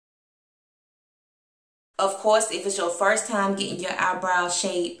Of course, if it's your first time getting your eyebrow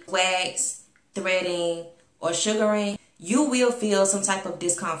shaped, waxed, threading, or sugaring, you will feel some type of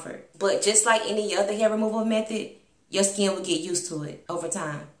discomfort. But just like any other hair removal method, your skin will get used to it over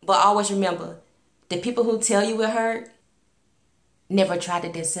time. But always remember, the people who tell you it hurt never tried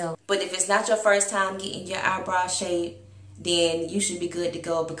it themselves. But if it's not your first time getting your eyebrow shaped, then you should be good to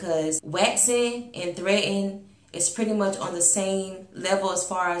go, because waxing and threading is pretty much on the same level as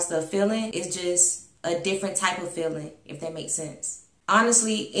far as the feeling. It's just a different type of feeling, if that makes sense.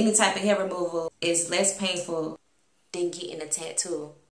 Honestly, any type of hair removal is less painful than getting a tattoo.